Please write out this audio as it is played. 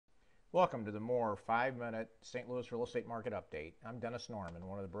Welcome to the Moore 5-minute St. Louis real estate market update. I'm Dennis Norman,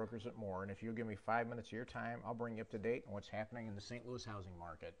 one of the brokers at Moore, and if you'll give me 5 minutes of your time, I'll bring you up to date on what's happening in the St. Louis housing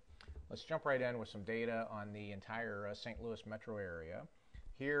market. Let's jump right in with some data on the entire St. Louis metro area.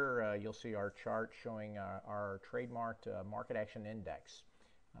 Here you'll see our chart showing our trademarked market action index.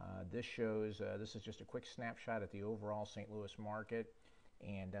 This is just a quick snapshot at the overall St. Louis market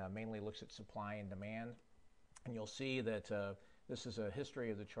and mainly looks at supply and demand. And you'll see that this is a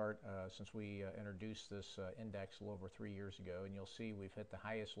history of the chart since we introduced this index a little over 3 years ago, and you'll see we've hit the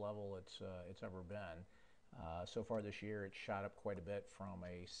highest level it's ever been. So far this year, it's shot up quite a bit from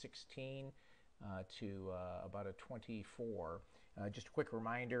a 16 to about a 24. Just a quick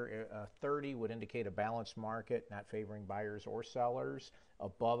reminder, 30 would indicate a balanced market, not favoring buyers or sellers.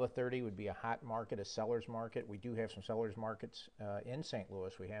 Above a 30 would be a hot market, a seller's market. We do have some seller's markets in St.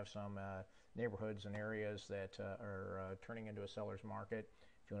 Louis. We have some neighborhoods and areas that are turning into a seller's market.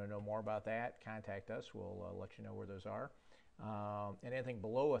 If you want to know more about that, contact us. We'll let you know where those are. And anything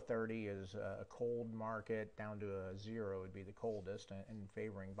below a 30 is a cold market. Down to a 0 would be the coldest and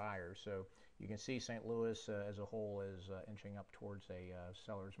favoring buyers. So you can see St. Louis as a whole is inching up towards a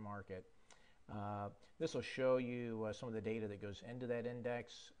seller's market. This will show you some of the data that goes into that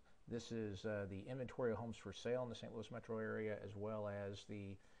index. This is the inventory of homes for sale in the St. Louis metro area, as well as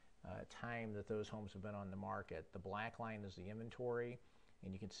the time that those homes have been on the market. The black line is the inventory.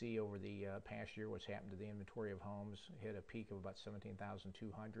 And you can see over the past year what's happened to the inventory of homes. Hit a peak of about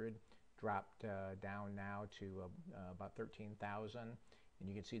 17,200, dropped down now to about 13,000. And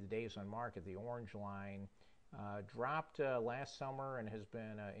you can see the days on market, the orange line, dropped last summer and has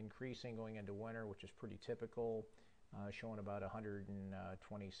been increasing going into winter, which is pretty typical, showing about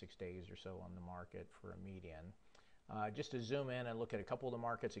 126 days or so on the market for a median. Just to zoom in and look at a couple of the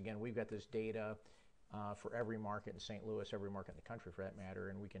markets, again, we've got this data for every market in St. Louis, every market in the country for that matter,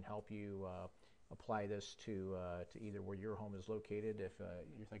 and we can help you apply this to either where your home is located if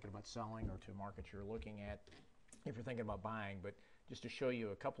you're thinking about selling, or to markets you're looking at if you're thinking about buying. But just to show you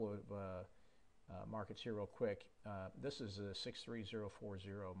a couple of markets here real quick, this is the 63040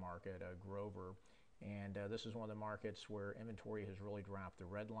 market, Grover, and this is one of the markets where inventory has really dropped. The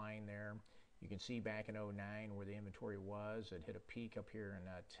red line there, you can see back in 09 where the inventory was. It hit a peak up here in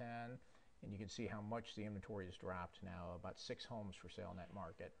 10. And you can see how much the inventory has dropped now, about 6 homes for sale in that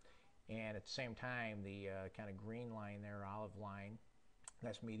market. And at the same time, the kind of green line there, olive line,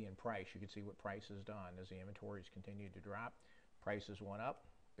 that's median price. You can see what price has done as the inventories continued to drop. Prices went up,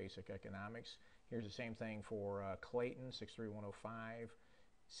 basic economics. Here's the same thing for Clayton, 63105.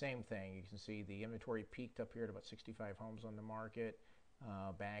 Same thing, you can see the inventory peaked up here at about 65 homes on the market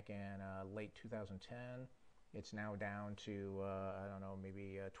back in late 2010. It's now down to, I don't know,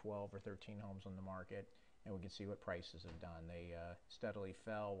 maybe 12 or 13 homes on the market, and we can see what prices have done. They steadily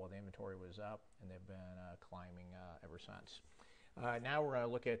fell while the inventory was up, and they've been climbing ever since. Now we're going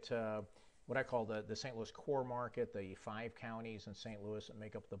to look at what I call the St. Louis core market, the 5 counties in St. Louis that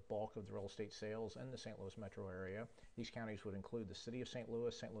make up the bulk of the real estate sales in the St. Louis metro area. These counties would include the city of St.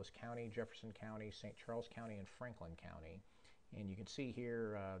 Louis County, Jefferson County, St. Charles County, and Franklin County. And you can see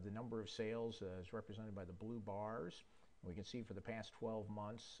here the number of sales is represented by the blue bars. We can see for the past 12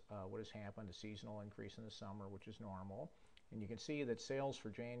 months what has happened, a seasonal increase in the summer, which is normal. And you can see that sales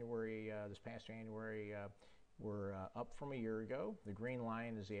for January, this past January, were up from a year ago. The green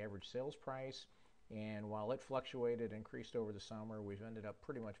line is the average sales price. And while it fluctuated, increased over the summer, we've ended up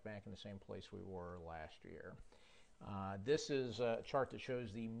pretty much back in the same place we were last year. This is a chart that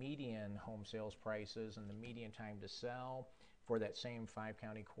shows the median home sales prices and the median time to sell for that same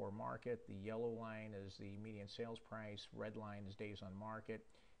 5-county core market. The yellow line is the median sales price, red line is days on market,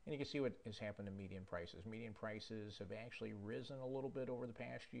 and you can see what has happened to median prices. Median prices have actually risen a little bit over the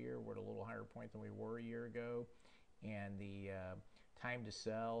past year. We're at a little higher point than we were a year ago, and the time to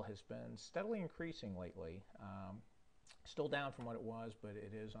sell has been steadily increasing lately. Still down from what it was, but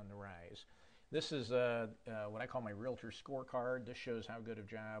it is on the rise. This is what I call my realtor scorecard. This shows how good a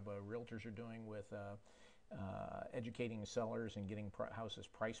job realtors are doing with educating sellers and getting houses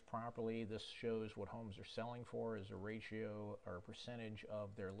priced properly. This shows what homes are selling for as a ratio or a percentage of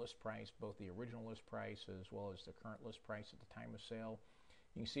their list price, both the original list price as well as the current list price at the time of sale.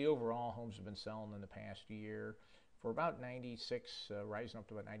 You can see overall homes have been selling in the past year for about 96, rising up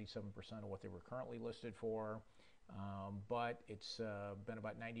to about 97% of what they were currently listed for. But it's been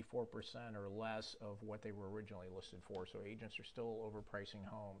about 94% or less of what they were originally listed for. So agents are still overpricing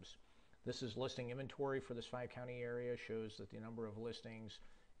homes. This is listing inventory for this 5-county area. Shows that the number of listings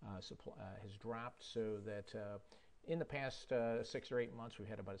has dropped, so that in the past 6 or 8 months we've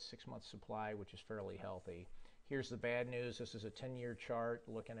had about a 6-month supply, which is fairly healthy. Here's the bad news. This is a 10-year chart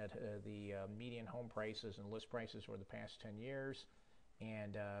looking at the median home prices and list prices over the past 10 years.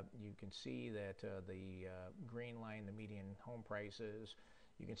 And you can see that the green line, the median home prices,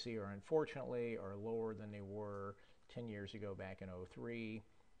 you can see are unfortunately are lower than they were 10 years ago back in '03,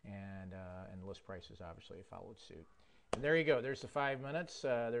 and list prices obviously have followed suit. And there you go. There's the 5 minutes.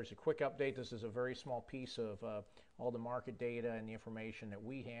 There's a quick update. This is a very small piece of all the market data and the information that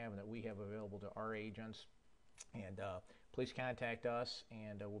we have available to our agents. And please contact us,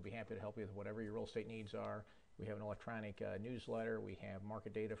 and we'll be happy to help you with whatever your real estate needs are. We have an electronic newsletter. We have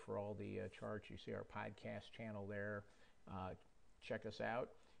market data for all the charts. You see our podcast channel there. Check us out.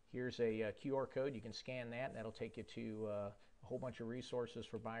 Here's a QR code. You can scan that. That'll take you to a whole bunch of resources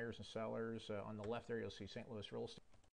for buyers and sellers. On the left there, you'll see St. Louis Real Estate.